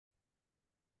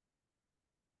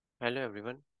Hello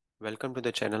everyone, welcome to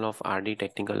the channel of RD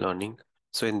Technical Learning.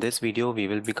 So in this video, we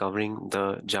will be covering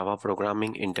the Java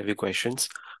programming interview questions,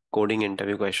 coding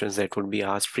interview questions that would be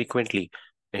asked frequently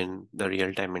in the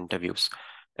real-time interviews.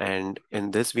 And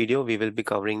in this video, we will be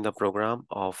covering the program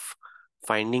of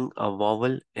finding a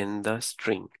vowel in the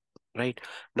string, right?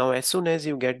 Now, as soon as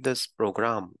you get this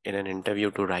program in an interview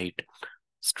to write,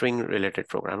 string related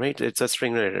program, right? It's a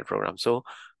string related program. So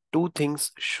two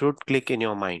things should click in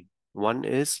your mind. One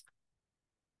is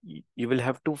you will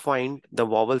have to find the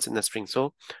vowels in the string.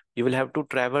 So you will have to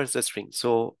traverse the string.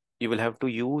 So you will have to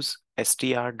use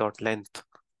str.length,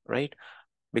 right?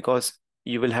 Because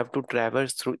you will have to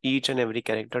traverse through each and every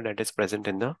character that is present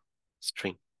in the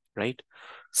string, right?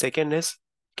 Second is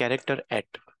character at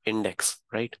index,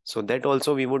 right? So that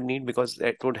also we would need because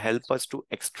that would help us to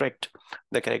extract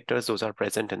the characters those are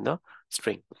present in the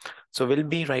string. So we'll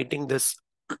be writing this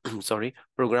sorry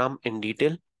program in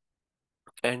detail,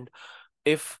 and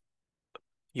if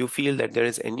you feel that there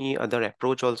is any other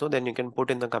approach also, then you can put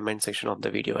in the comment section of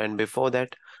the video. And before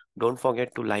that, don't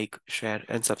forget to like, share,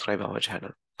 and subscribe our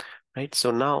channel, right? So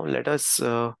now let us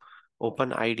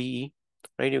open IDE,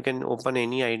 right? You can open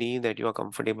any IDE that you are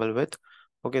comfortable with.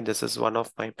 Okay, this is one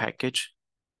of my package,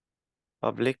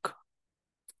 public,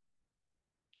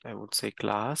 I would say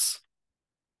class.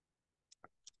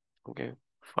 Okay,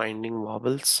 finding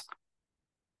vowels.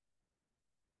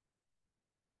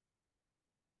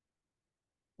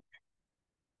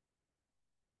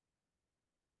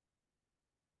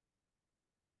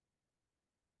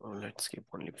 Oh, let's keep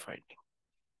only finding.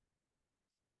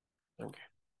 Okay,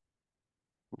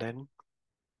 then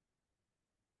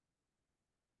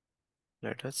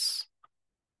let us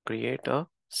create a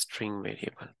string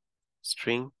variable.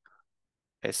 String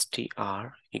str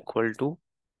equal to,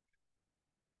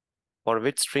 for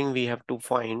which string we have to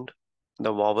find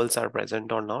the vowels are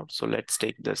present or not. So let's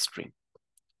take the string.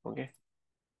 Okay.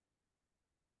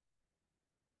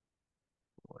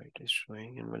 Why it is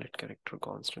showing invalid character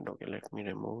constant. Okay, let me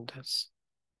remove this.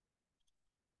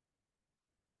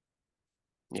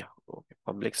 Yeah, okay.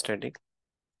 Public static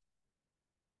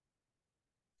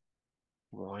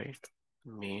void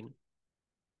main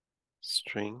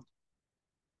string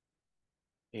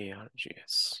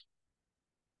args.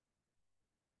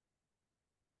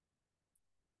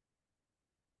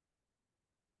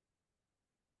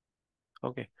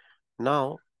 Okay.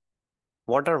 Now,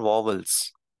 what are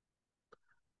vowels?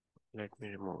 Let me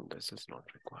remove this, is not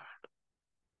required.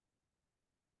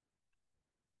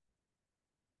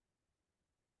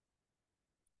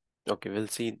 Okay, we'll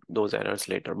see those errors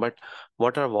later. But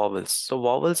what are vowels? So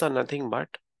vowels are nothing but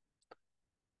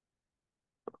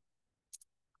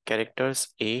characters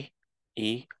A,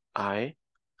 E, I,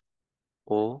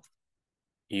 O,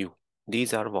 U.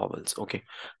 These are vowels. Okay.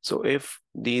 So if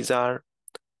these are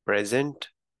present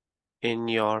in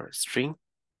your string,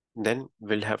 then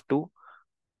we'll have to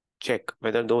check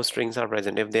whether those strings are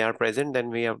present. If they are present, then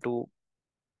we have to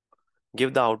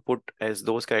give the output as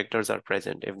those characters are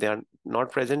present. If they are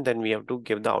not present, then we have to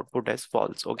give the output as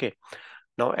false. Okay.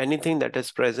 Now anything that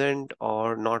is present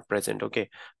or not present, okay,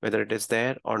 whether it is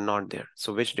there or not there.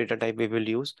 So which data type we will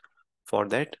use? For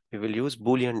that, we will use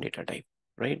Boolean data type,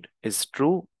 right? Is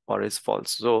true or is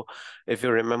false. So if you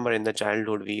remember in the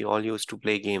childhood, we all used to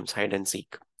play games, hide and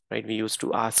seek, right? We used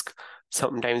to ask,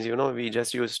 sometimes, we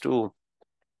just used to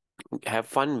have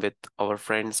fun with our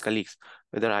friends, colleagues,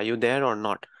 whether are you there or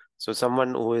not. So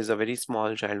someone who is a very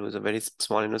small child, who is a very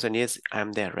small innocent, yes,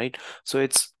 I'm there, right? So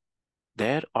it's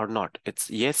there or not. It's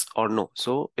yes or no.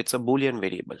 So it's a Boolean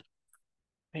variable,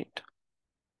 right?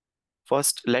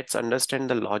 First, let's understand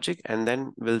the logic and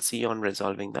then we'll see on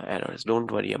resolving the errors.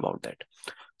 Don't worry about that.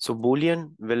 So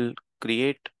Boolean will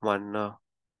create one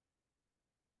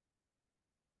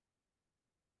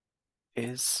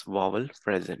is vowel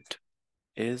present,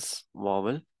 is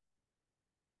vowel,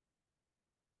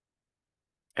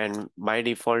 and by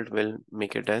default will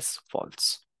make it as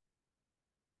false.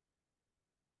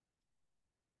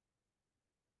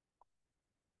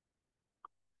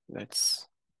 Let's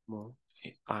move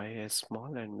I as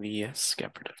small and V as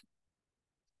capital.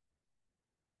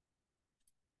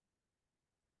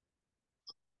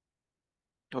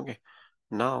 Okay,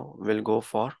 now we'll go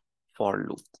for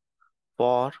loop.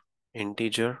 For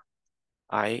integer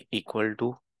I equal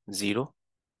to 0,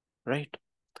 right?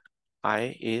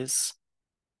 I is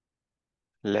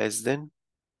less than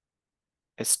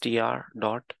str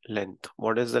dot length.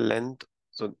 What is the length?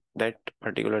 So that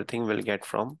particular thing will get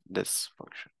from this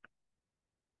function.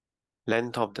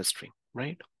 Length of the string,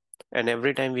 right? And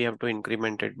every time we have to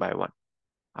increment it by 1,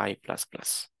 I plus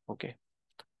plus. Okay.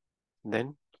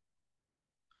 Then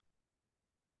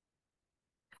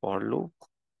for loop,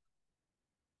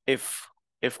 if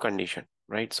condition,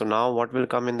 right? So now what will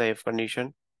come in the if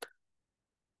condition?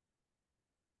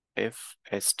 If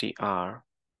str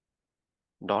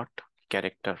dot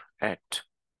character at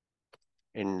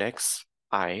index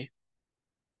I,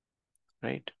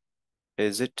 right,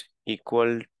 is it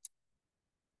equal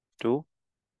to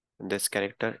this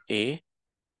character A,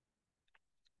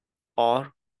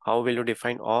 or how will you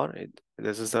define or?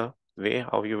 This is the way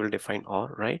how you will define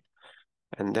or, right?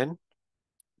 And then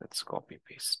let's copy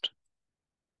paste.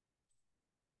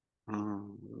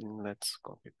 Let's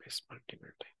copy paste multiple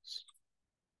times.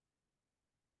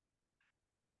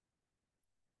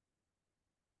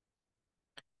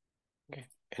 Okay.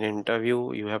 In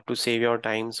interview, you have to save your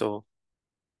time, so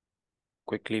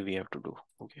quickly we have to do.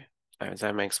 Okay. As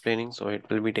I'm explaining, so it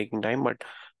will be taking time, but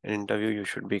in interview you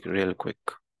should be real quick.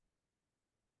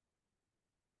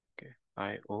 Okay.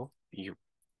 IOU.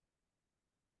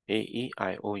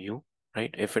 AEIOU,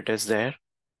 right? If it is there,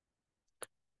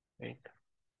 right?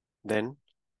 Then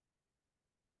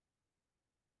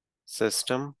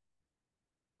system.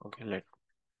 Okay, let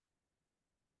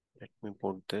me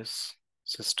put this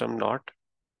system dot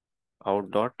out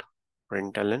dot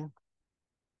println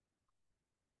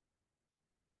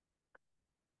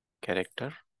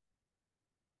character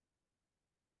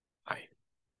I.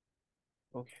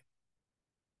 Okay.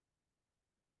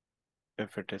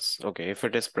 If it is okay, if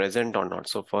it is present or not.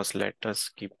 So first let us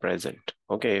keep present.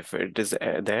 Okay, if it is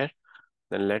there,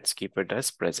 then let's keep it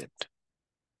as present.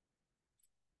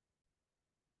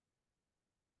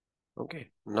 Okay,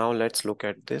 now let's look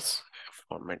at this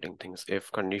formatting things.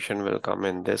 If condition will come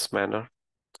in this manner,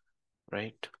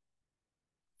 right?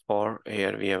 For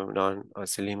here we have done a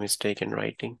silly mistake in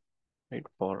writing, right?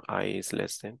 For I is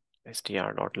less than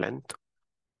str dot length,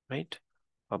 right?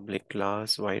 Public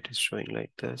class, why it is showing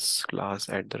like this? Class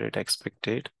at the rate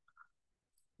expected.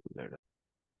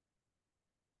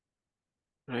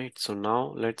 Right, so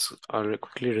now let's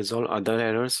quickly resolve other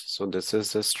errors. So this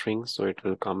is the string, so it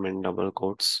will come in double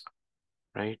quotes,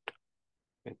 right?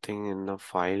 I think in the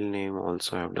file name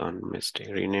also I've done mistake.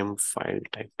 Rename file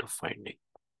type to finding.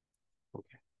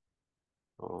 Okay.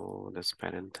 Oh, this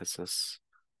parenthesis.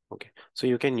 Okay. So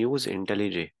you can use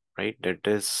IntelliJ, right?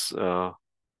 That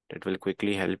will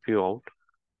quickly help you out.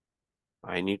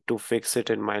 I need to fix it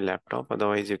in my laptop.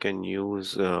 Otherwise, you can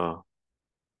use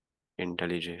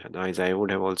IntelliJ. Otherwise, I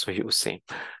would have also used same.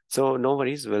 So no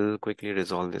worries. We'll quickly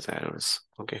resolve these errors.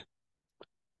 Okay.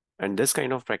 And this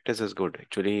kind of practice is good.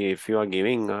 Actually, if you are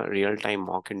giving real-time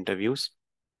mock interviews,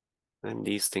 then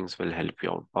these things will help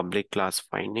you out. Public class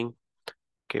finding.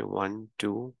 Okay, 1,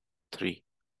 2, 3,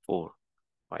 4,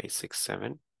 5, 6,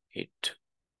 7, 8.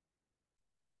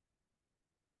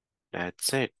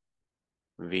 That's it.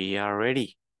 We are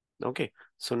ready. Okay,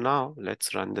 so now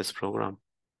let's run this program.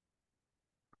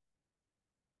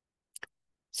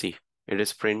 See, it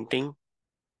is printing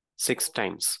 6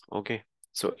 times. Okay,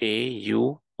 so A,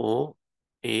 U, O,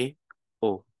 A,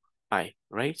 O, I,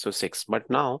 right? So 6. But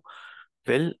now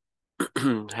we'll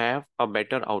have a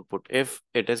better output. If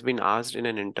it has been asked in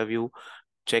an interview,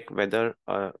 check whether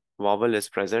a vowel is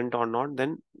present or not,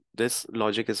 then this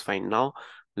logic is fine. Now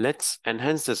let's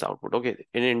enhance this output. Okay,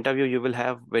 in an interview you will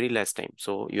have very less time,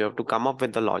 so you have to come up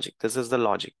with the logic. This is the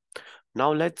logic.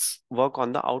 Now let's work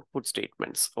on the output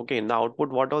statements. Okay, in the output,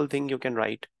 what all thing you can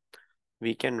write?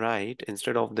 We can write,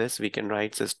 instead of this, we can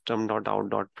write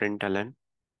system.out.println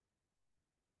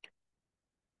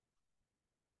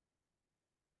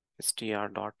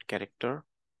str.character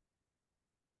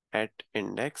at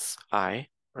index I,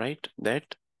 right?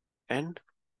 That, and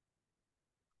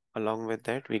along with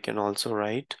that, we can also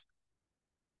write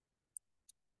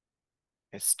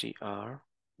str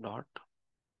dot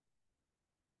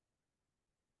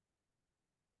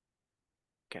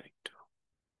character,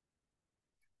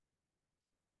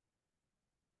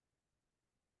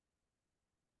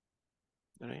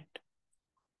 right?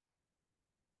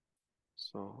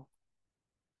 So,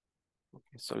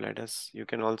 okay, so let us, you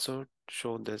can also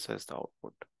show this as the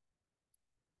output.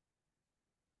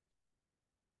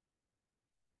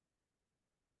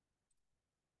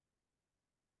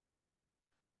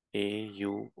 A,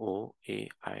 U, O, A,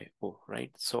 I, O,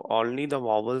 right? So only the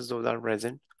vowels, those are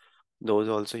present. Those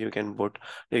also you can put.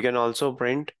 You can also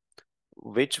print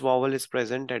which vowel is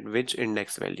present at which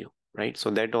index value, right?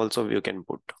 So that also you can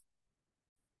put.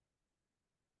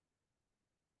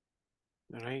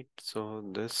 Right, so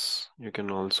this you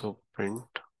can also print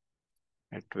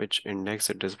at which index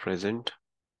it is present.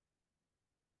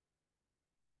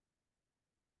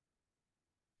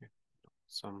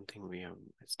 Something we have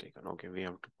mistaken. Okay, we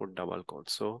have to put double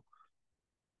quotes. So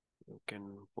you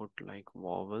can put like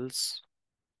vowels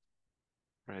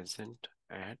present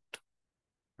at,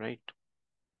 right?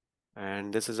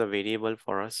 And this is a variable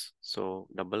for us. So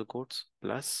double quotes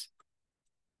plus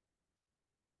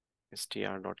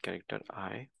str dot character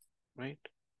I, right?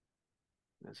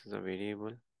 This is a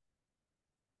variable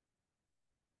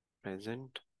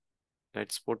present.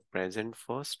 Let's put present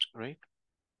first, right?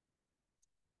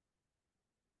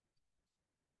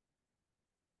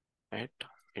 At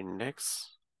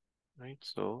index, right?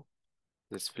 So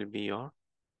this will be your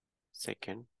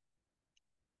second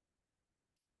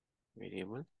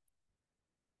variable.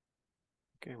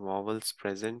 Okay, vowels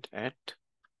present at,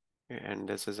 okay, and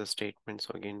this is a statement.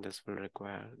 So again, this will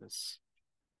require this.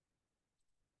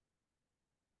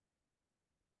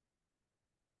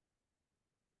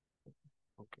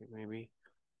 Okay, maybe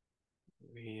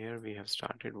here we have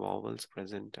started vowels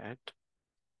present at,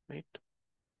 right?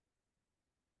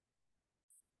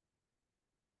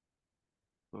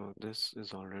 So this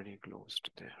is already closed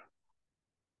there.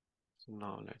 So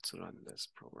now let's run this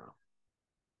program.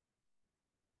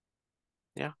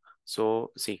 Yeah.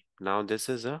 So see, now this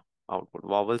is a output.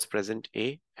 Vowels present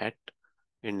A at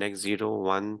index 0,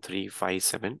 1, 3, 5,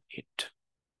 7, 8.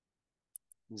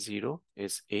 0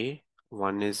 is A,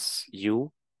 1 is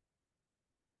U,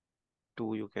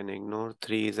 2 you can ignore,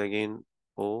 3 is again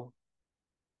O,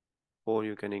 4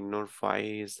 you can ignore, 5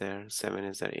 is there, 7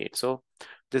 is there, 8. So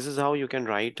this is how you can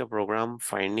write a program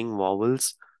finding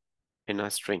vowels in a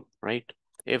string, right?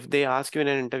 If they ask you in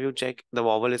an interview, check the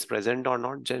vowel is present or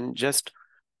not, then just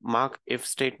mark if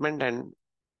statement and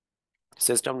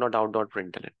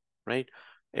system.out.println, right?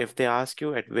 If they ask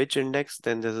you at which index,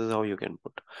 then this is how you can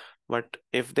put. But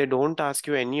if they don't ask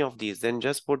you any of these, then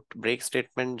just put break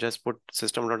statement, just put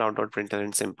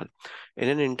system.out.println, simple. In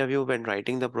an interview, when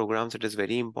writing the programs, it is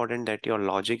very important that your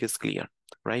logic is clear,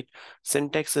 right?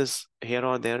 Syntax is here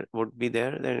or there, would be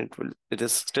there, then it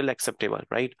is still acceptable,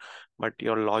 right? But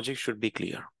your logic should be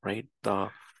clear, right?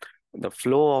 The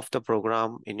flow of the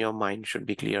program in your mind should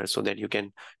be clear so that you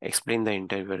can explain the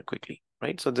interviewer quickly,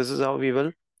 right? So this is how we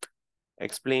will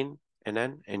explain in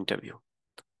an interview.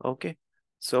 Okay.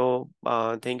 So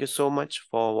thank you so much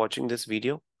for watching this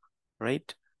video,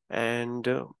 right? And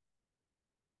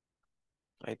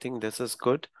I think this is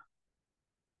good,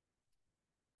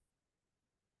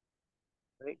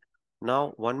 right?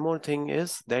 Now, one more thing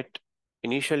is that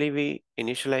initially we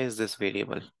initialize this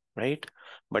variable, right?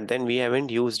 But then we haven't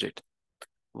used it.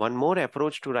 One more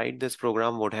approach to write this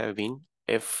program would have been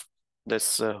if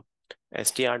this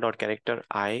str.character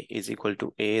I is equal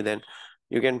to A, then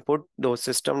you can put those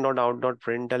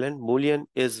system.out.println boolean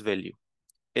is value,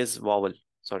 is vowel,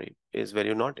 sorry, is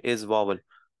value, not is vowel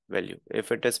value.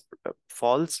 If it is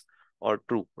false or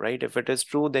true, right? If it is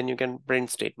true, then you can print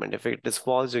statement. If it is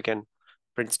false, you can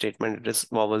print statement. It is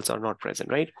vowels are not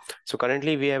present, right? So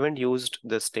currently we haven't used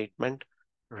this statement,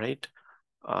 right?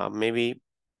 Maybe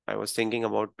I was thinking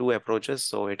about two approaches,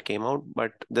 so it came out,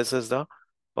 but this is the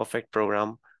perfect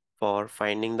program for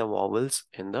finding the vowels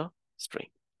in the string,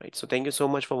 right? So thank you so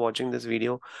much for watching this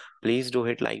video. Please do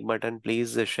hit like button.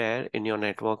 Please share in your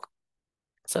network.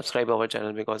 Subscribe our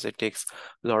channel because it takes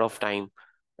a lot of time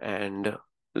and a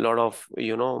lot of,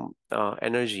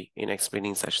 energy in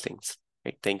explaining such things.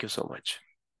 Right? Thank you so much.